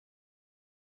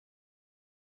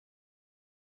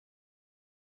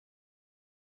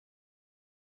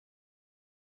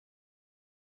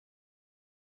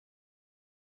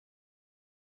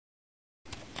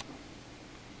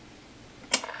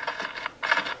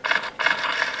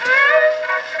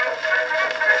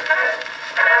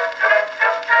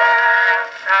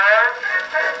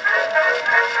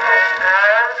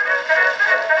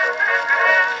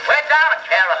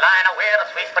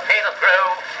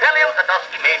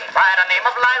sing by the name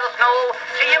of Liza Snow.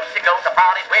 She used to go to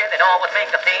parties where they'd always make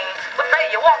a scene. But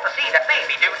say you want to see that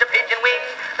baby do the pigeon wing.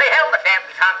 They held a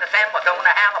dancing contest and were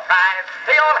gonna have a prize.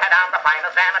 They all had on the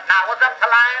finest and it now was up to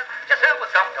Liza. Just who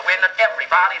was going to win it,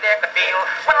 everybody there could feel.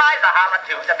 When Liza hollered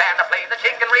to the band to play the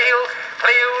chicken reel.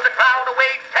 Clear the crowd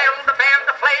away, tell the band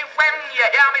to play. When you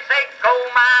hear me say, go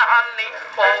my honey,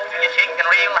 oh you chicken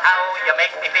reel, how you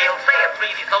make me feel. Say it's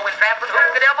really so entrancing, who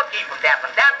could ever keep from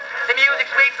dancing that? The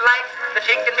music's sweet like the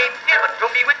chicken meat, give it to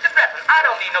me with the dressing. I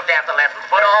don't need no dancing lessons,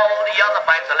 put all the other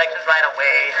fine selections right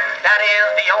away. That is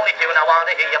the only tune I want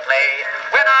to hear you play.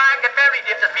 When I get married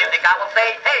in this music, I will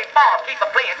say, hey boss, keep a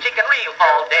playing chicken reel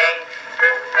all day.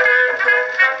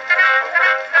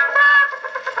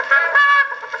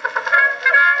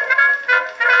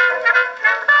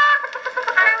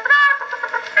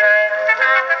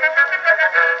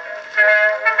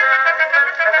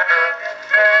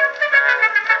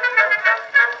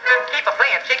 Keep a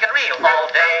playing chicken reel all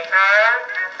day.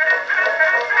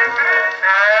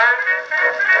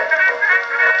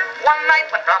 One night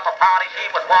when from a party she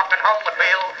was walking home with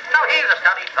Bill. Now he's a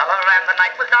studied fella and the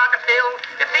night was dark and still.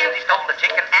 It seems he stole the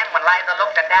chicken and when Liza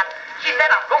looked at that, she said,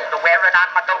 I'm going to wear it on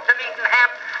my go-to-meeting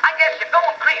hat. I guess you're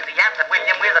going crazy, answered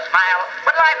William with a smile.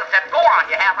 But Liza said, go on,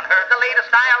 you haven't heard the latest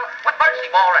style. When first she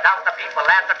wore it out, the people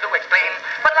asked her to explain.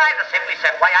 But Liza simply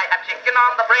said, why I have chicken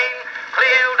on the brain.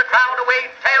 Clear the crowd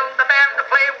away, tell the band to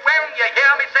play. When you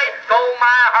hear me say, go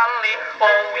my honey,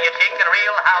 oh you chicken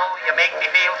reel, how you make me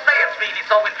feel. Say it's really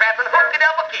so entrancing, who could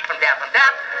ever keep from dancing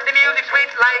that? The music's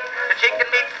sweet like the chicken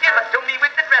meat, give it to me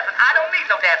with the dressing. I don't need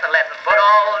no dancing lessons, put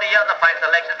all the other fine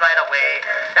selections right away.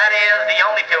 That is the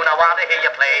only tune I want to hear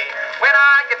you play. When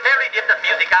I get married in this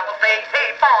music, I will say,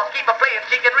 hey boss, keep a playing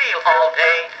chicken reel all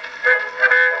day.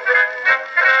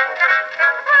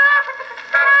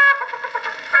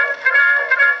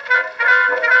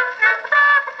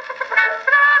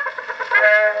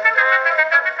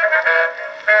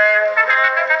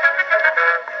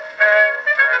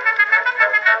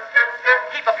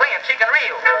 Keep a playing chicken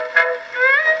reel.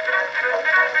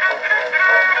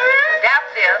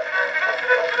 That's it.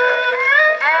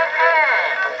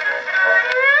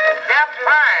 That's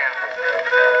fine.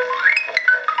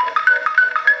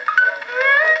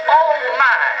 Oh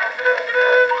my.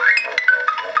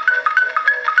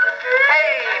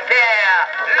 Hey there,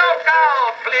 look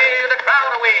out, clear the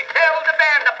crowd away, tell the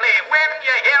band to play. When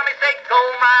you hear me say, go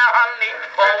my honey,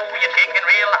 oh you chicken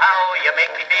reel, how you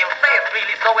make me feel. Say it's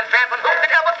really so entrancing, who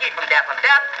could ever keep from dancing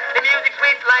that? The music's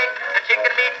sweet like the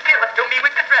chicken meat, give it to me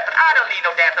with the dressing. I don't need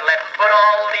no dancing lessons, put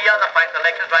all the other fine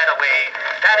selections right away.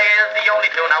 That is the only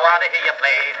tune I want to hear you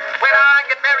play. When I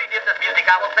get married in this music,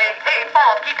 I will say, hey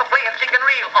boss, keep a playing chicken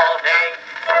reel all day.